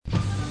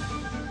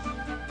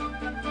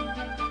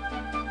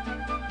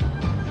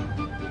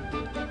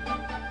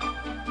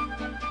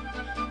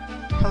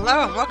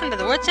Hello and welcome to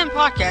the Wits In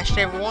Podcast,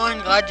 everyone.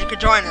 Glad you could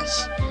join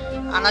us.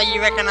 I know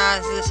you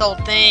recognize this old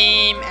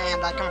theme,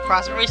 and I come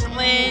across it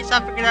recently, so I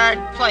figured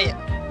I'd play it.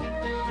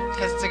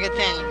 Because it's a good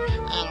theme,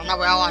 and I know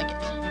we all like it.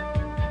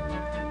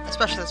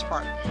 Especially this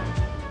part.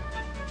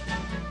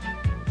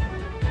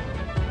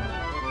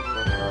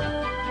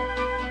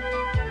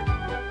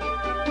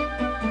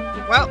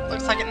 Well,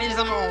 looks like it needs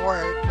a little more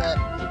work, but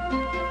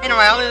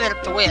anyway, I'll leave that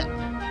up to Wit.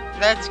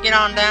 Let's get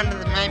on down to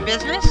the main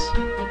business.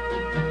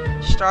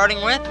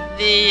 Starting with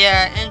the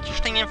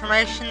interesting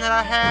information that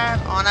I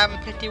have on album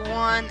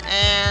 51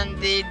 and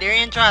the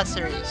Darien Dry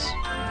series.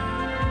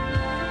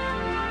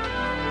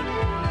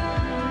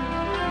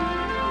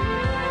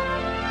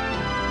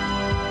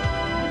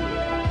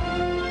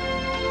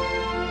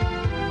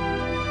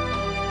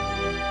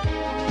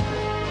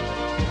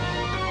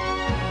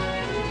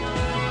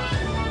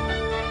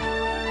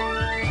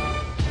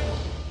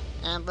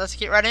 And let's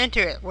get right into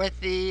it with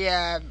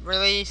the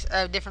release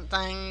of different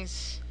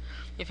things.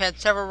 We've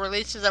had several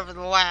releases over the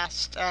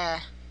last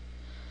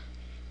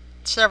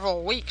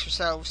several weeks or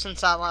so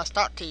since I last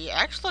talked to you.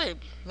 Actually,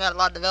 we had a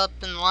lot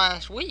developed in the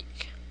last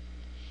week.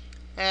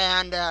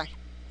 And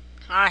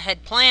I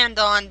had planned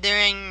on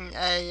doing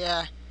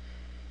a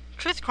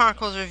Truth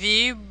Chronicles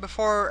review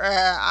before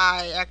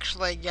I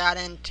actually got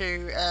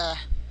into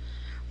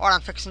what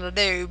I'm fixing to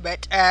do,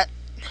 but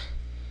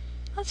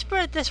let's put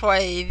it this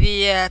way,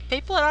 the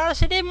people at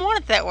Odyssey didn't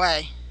want it that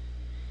way,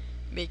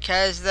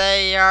 because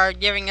they are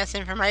giving us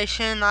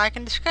information I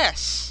can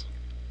discuss,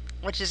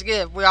 which is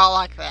good. We all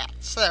like that.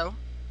 So,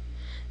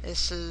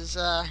 this is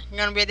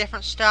going to be a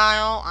different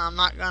style. I'm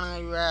not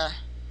going to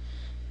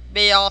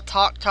be all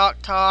talk,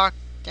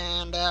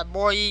 and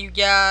bore you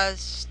guys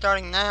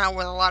starting now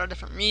with a lot of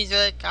different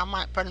music. I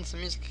might put in some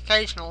music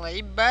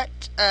occasionally,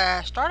 but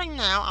starting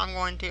now, I'm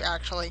going to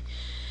actually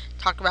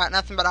talk about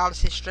nothing but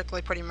Odyssey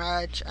strictly, pretty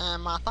much,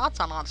 and my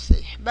thoughts on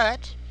Odyssey.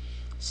 But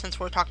since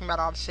we're talking about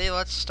Odyssey,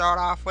 let's start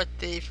off with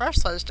the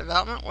first latest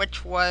development,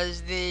 which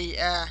was the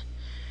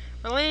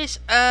release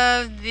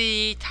of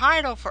the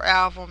title for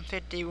album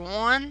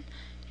 51,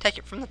 Take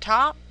It From the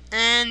Top,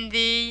 and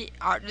the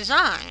art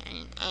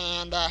design.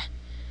 And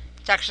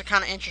it's actually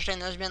kind of interesting.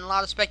 There's been a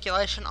lot of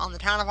speculation on the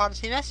Town of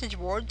Odyssey message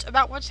boards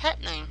about what's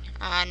happening.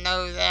 I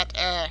know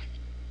that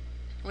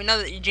we know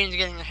that Eugene's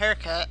getting a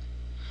haircut.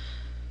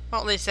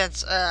 Well, at least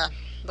that's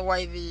the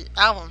way the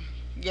album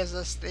gives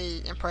us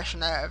the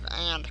impression of.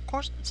 And of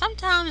course,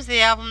 sometimes the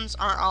albums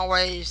aren't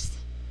always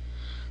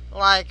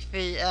like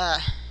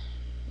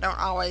don't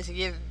always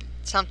give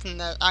something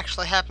that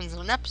actually happens in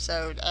an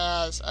episode,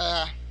 as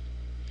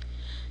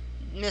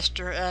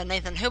Mr.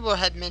 Nathan Hubler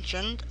had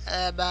mentioned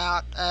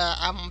about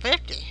album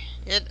 50.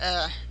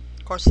 Of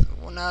course,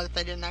 we'll know that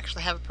they didn't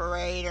actually have a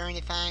parade or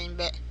anything,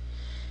 but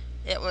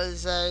it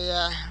was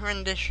a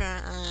rendition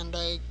and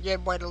a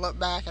good way to look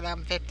back at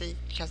album 50,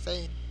 because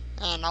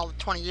and all the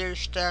 20 years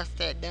stuff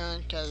they'd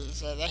done, because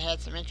they had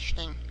some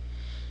interesting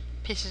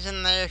pieces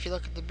in there. If you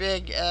look at the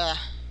big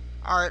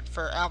art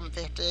for album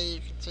 50, you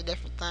can see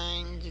different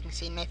things. You can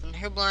see Nathan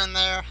Hubler in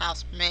there, Hal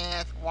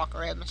Smith, Walker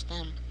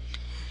Edmiston,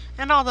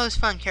 and all those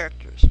fun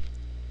characters,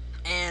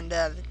 and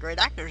the great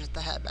actors that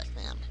they had back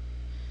then.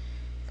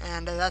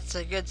 And that's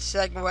a good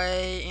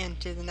segue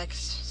into the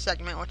next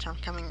segment, which I'm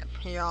coming up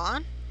here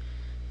on.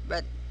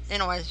 But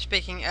anyway,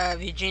 speaking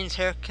of Eugene's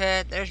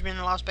haircut, there's been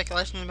a lot of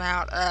speculation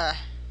about,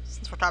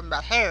 since we're talking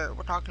about hair,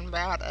 we're talking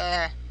about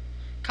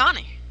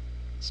Connie.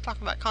 Let's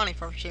talk about Connie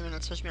for a few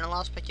minutes. There's been a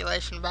lot of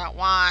speculation about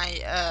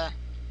why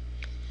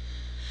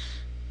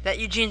that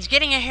Eugene's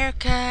getting a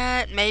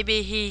haircut.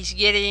 Maybe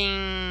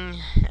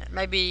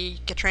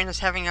Katrina's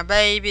having a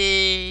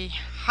baby.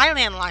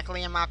 Highly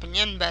unlikely in my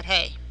opinion, but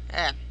hey,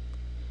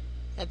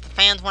 if the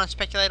fans want to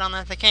speculate on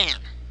that, they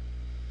can.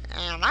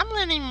 And I'm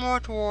leaning more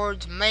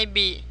towards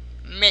maybe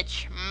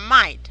Mitch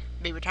might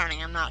be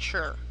returning. I'm not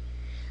sure.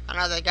 I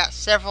know they got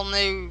several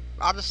new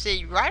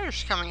Odyssey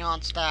writers coming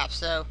on staff,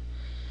 so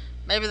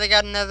maybe they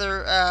got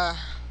another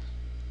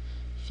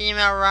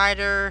female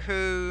writer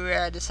who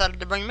decided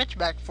to bring Mitch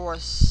back for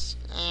us,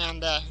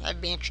 and that'd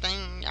be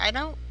interesting. I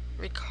don't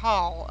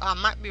recall, I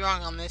might be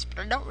wrong on this, but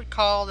I don't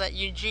recall that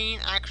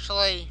Eugene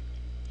actually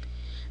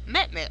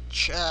met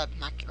Mitch.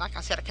 Like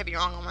I said, I could be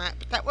wrong on that,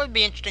 but that would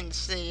be interesting to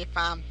see if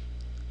I'm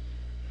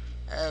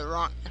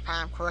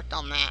correct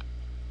on that.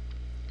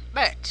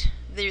 But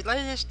the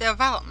latest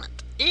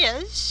development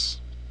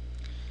is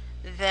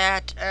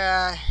that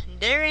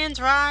Darien's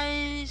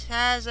Rise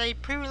has a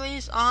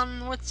pre-release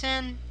on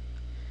whatsin.org.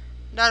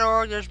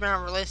 There's been a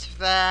release of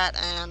that,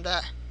 and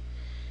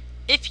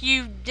if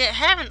you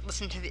haven't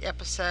listened to the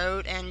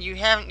episode and you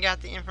haven't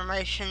got the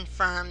information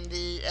from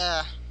the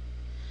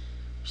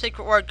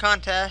Secret Word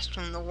Contest,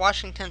 from the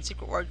Washington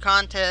Secret Word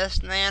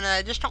Contest, then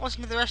just don't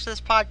listen to the rest of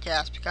this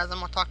podcast, because I'm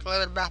going to talk a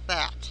little bit about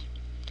that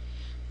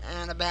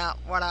and about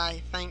what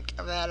I think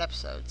of that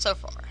episode so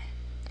far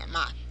and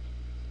my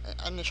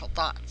initial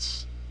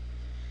thoughts.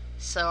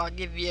 So I'll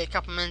give you a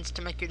couple minutes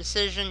to make your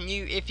decision.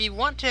 If you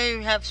want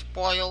to have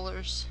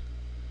spoilers,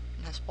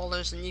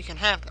 then you can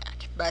have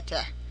that. But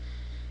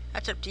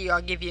That's up to you.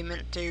 I'll give you a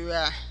minute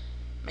to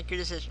make your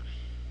decision.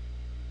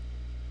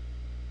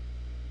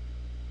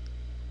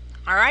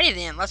 Alrighty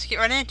then, let's get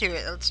right into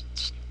it. Let's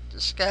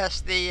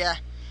discuss the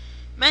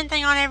main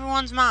thing on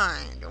everyone's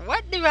mind.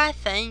 What do I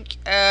think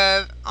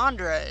of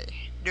Andre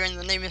during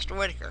the new Mr.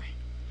 Whitaker?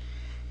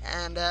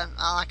 And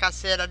like I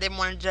said, I didn't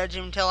want to judge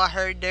him until I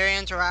heard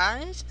Darian's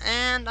Rise,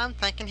 and I'm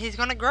thinking he's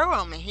going to grow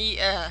on me.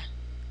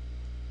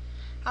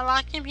 I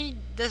like him. He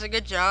does a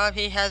good job.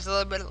 He has a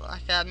little bit,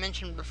 like I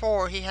mentioned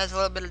before, he has a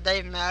little bit of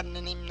Dave Madden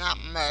in him, not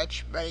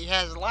much, but he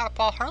has a lot of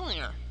Paul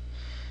Hurlinger.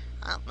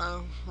 I don't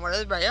know what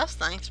everybody else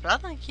thinks, but I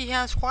think he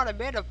has quite a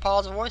bit of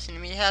Paul's voice in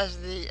him. He has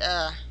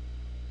the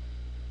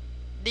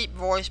deep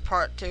voice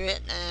part to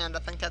it, and I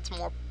think that's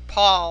more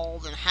Paul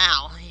than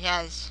Hal. He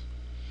has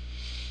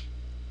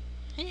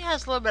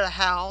a little bit of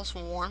Hal's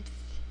warmth,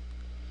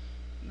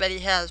 but he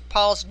has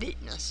Paul's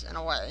deepness in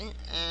a way,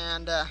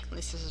 and at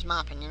least this is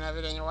my opinion of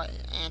it anyway.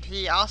 And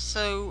he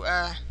also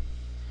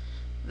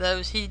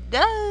he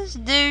does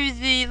do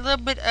the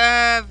little bit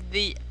of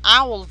the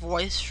owl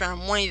voice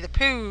from Winnie the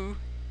Pooh.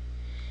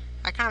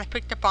 I kind of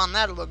picked up on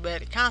that a little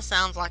bit. It kind of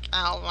sounds like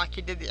Owl, like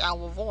he did the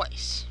owl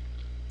voice.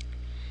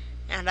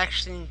 And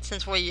actually,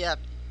 since we are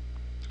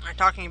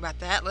talking about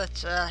that,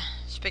 let's,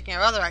 speaking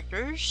of other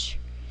actors,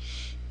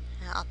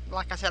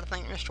 like I said, I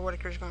think Mr.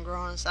 Whitaker is going to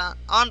grow on us.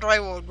 Andre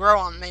will grow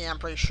on me, I'm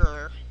pretty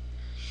sure.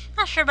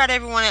 Not sure about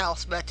everyone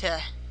else, but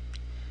I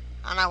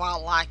know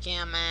I'll like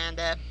him,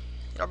 and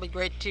it'll be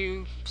great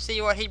to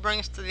see what he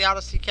brings to the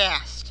Odyssey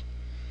cast.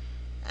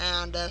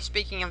 And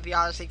speaking of the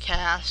Odyssey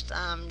cast,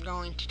 I'm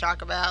going to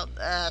talk about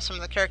some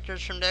of the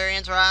characters from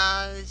Darian's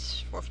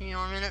Rise for a few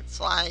more minutes.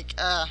 Like,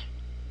 I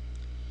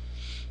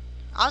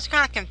was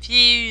kind of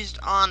confused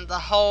on the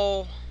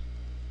whole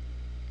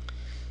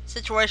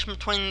situation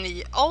between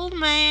the old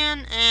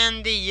man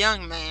and the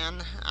young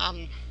man.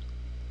 I'm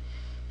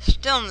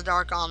still in the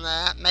dark on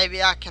that.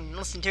 Maybe I can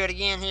listen to it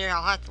again here.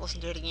 I'll have to listen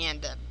to it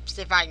again to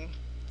see if I can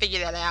figure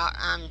that out.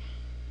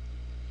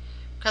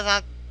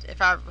 Because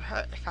if I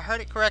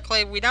heard it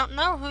correctly, we don't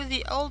know who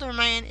the older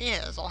man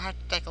is. I'll have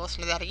to take a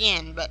listen to that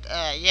again. But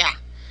yeah,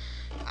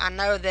 I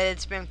know that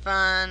it's been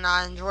fun.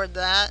 I enjoyed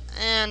that,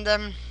 and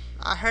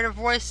I heard a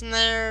voice in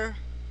there.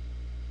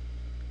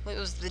 It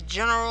was the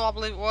general, I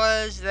believe it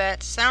was,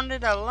 that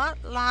sounded a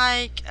lot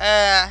like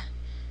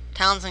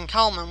Townsend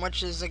Coleman,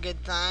 which is a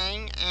good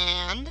thing,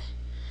 and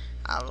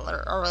I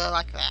really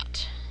like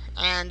that.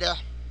 And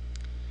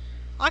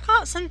I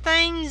caught some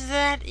things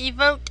that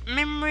evoked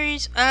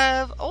memories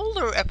of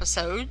older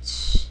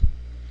episodes,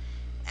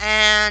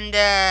 and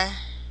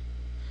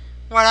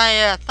what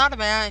I thought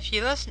about, if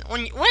you listen,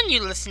 when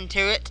you listen to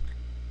it,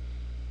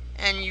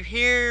 and you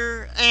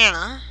hear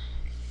Anna,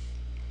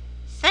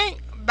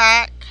 think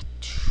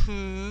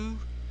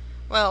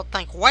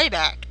way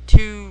back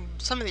to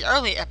some of the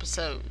early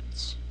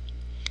episodes,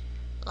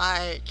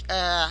 like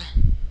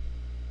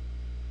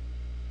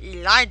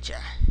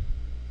Elijah.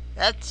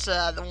 That's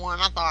the one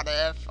I thought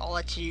of. I'll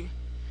let you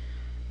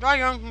draw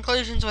your own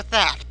conclusions with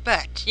that.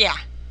 But yeah,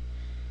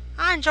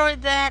 I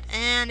enjoyed that,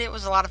 and it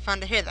was a lot of fun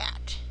to hear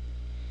that.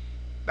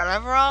 But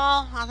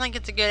overall, I think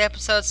it's a good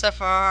episode so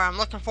far. I'm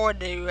looking forward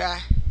to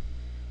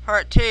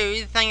part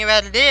 2. The thing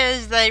about it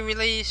is, they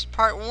released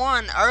part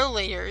 1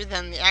 earlier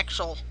than the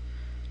actual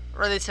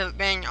release of it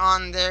being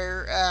on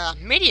their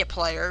media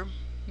player.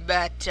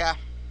 But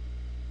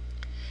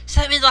so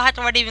that means I'll have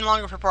to wait even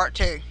longer for part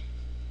 2.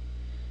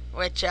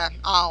 Which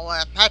I'll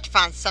have to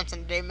find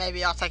something to do.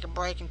 Maybe I'll take a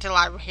break until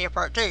I hear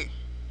part 2. You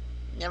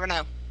never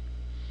know.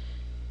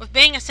 With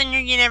being a senior,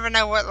 you never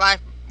know what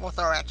life will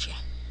throw at you.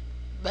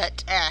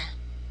 But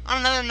on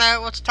another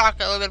note, let's talk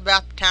a little bit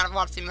about the Town of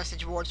Odyssey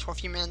message boards for a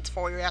few minutes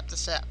before we wrap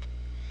this up.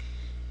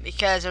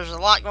 Because there's a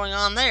lot going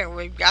on there.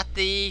 We've got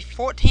the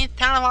 14th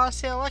Town of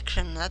Odyssey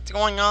election that's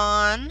going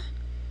on.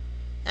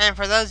 And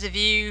for those of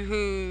you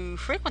who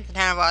frequent the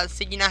Town of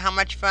Odyssey, you know how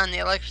much fun the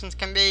elections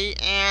can be,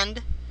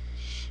 and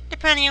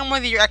depending on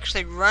whether you're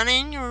actually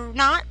running or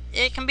not,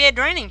 it can be a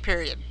draining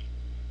period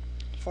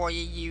for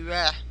you.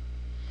 I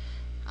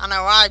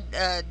know I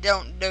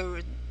don't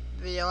do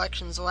the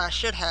elections the way I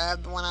should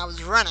have when I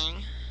was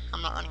running.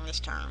 I'm not running this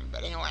term,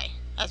 but anyway,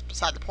 that's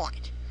beside the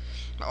point.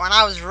 But when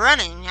I was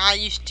running, I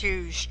used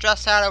to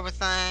stress out over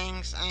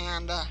things,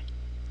 and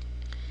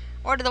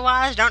word to the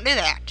wise, don't do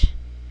that.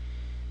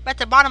 But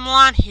the bottom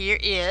line here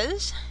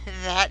is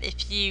that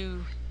if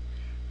you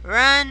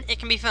run, it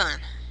can be fun.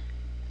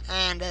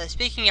 And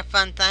speaking of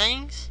fun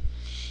things,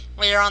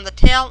 we are on the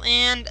tail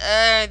end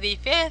of the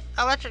 5th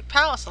Electric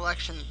Palace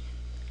election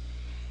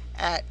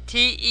at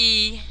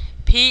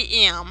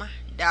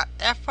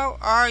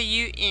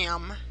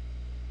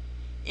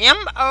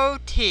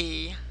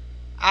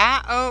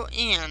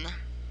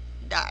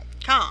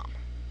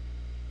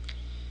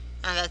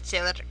And that's the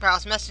Electric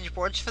Palace message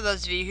boards for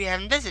those of you who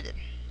haven't visited.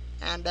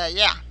 And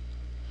yeah.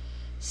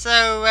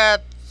 So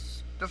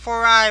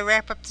before I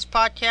wrap up this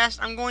podcast,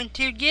 I'm going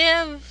to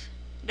give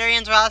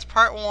Darian's Rise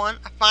Part 1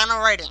 a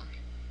final rating.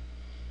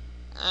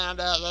 And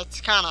that's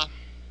kind of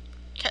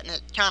cutting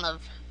it kind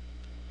of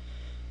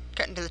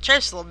cutting to the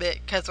chase a little bit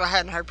because I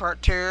hadn't heard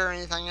part 2 or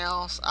anything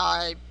else.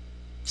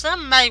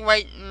 Some may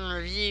wait and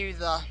review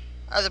the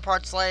other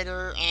parts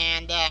later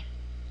and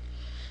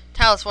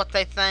tell us what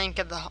they think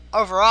of the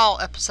overall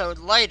episode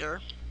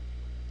later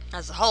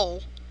as a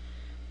whole.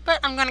 But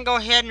I'm going to go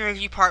ahead and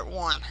review part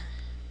 1.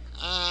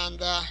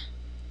 And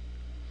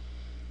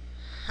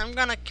I'm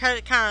going to cut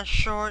it kind of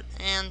short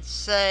and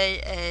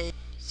say a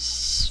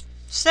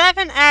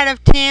 7 out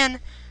of 10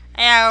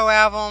 AO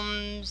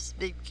albums,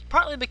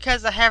 partly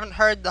because I haven't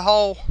heard the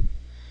whole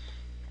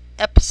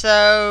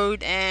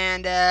episode,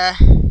 and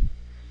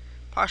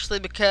partially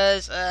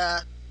because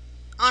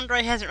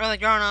Andre hasn't really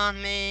grown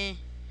on me,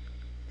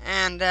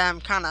 and I'm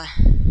kind of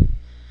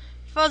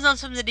fuzz on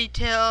some of the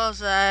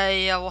details.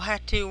 I will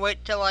have to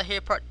wait till I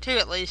hear part 2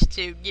 at least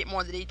to get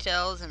more of the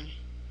details, and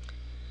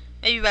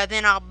maybe by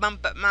then I'll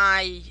bump up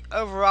my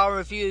overall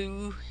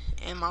review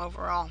and my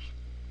overall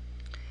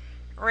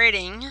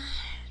rating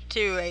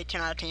to a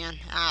 10 out of 10.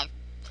 I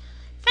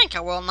think I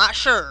will, not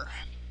sure,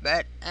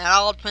 but it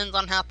all depends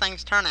on how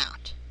things turn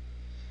out.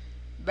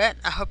 But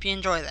I hope you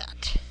enjoy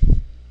that.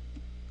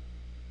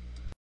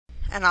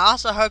 And I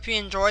also hope you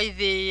enjoy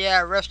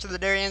the rest of the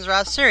Darian's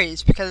Rise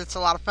series, because it's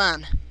a lot of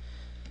fun.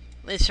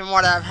 At least from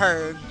what I've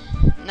heard.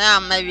 Now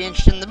I'm maybe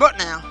interested in the book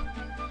now.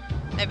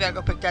 Maybe I'll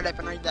go pick that up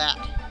and read that.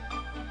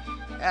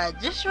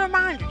 Just a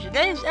reminder,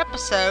 today's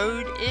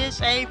episode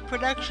is a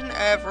production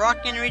of Rock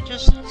and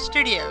Regis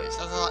Studios,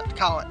 as I like to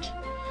call it.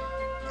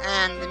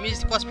 And the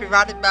music was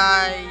provided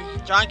by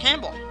John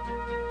Campbell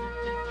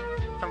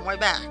from way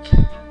back.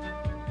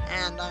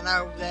 And I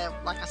know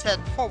that, like I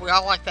said before, we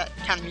all like that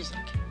kind of music,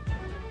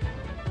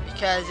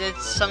 because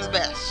it's some of the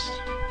best.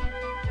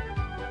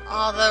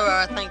 Although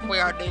I think we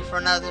are due for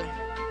another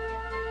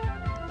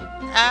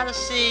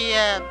Odyssey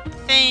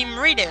theme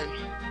redo.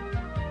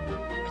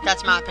 But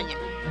that's my opinion.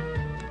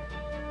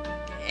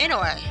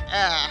 Anyway,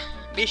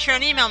 be sure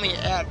and email me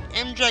at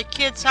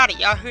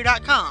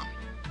mjkidside@yahoo.com,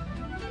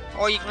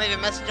 or you can leave a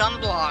message on the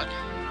blog.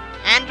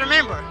 And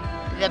remember,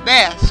 the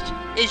best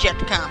is yet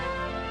to come.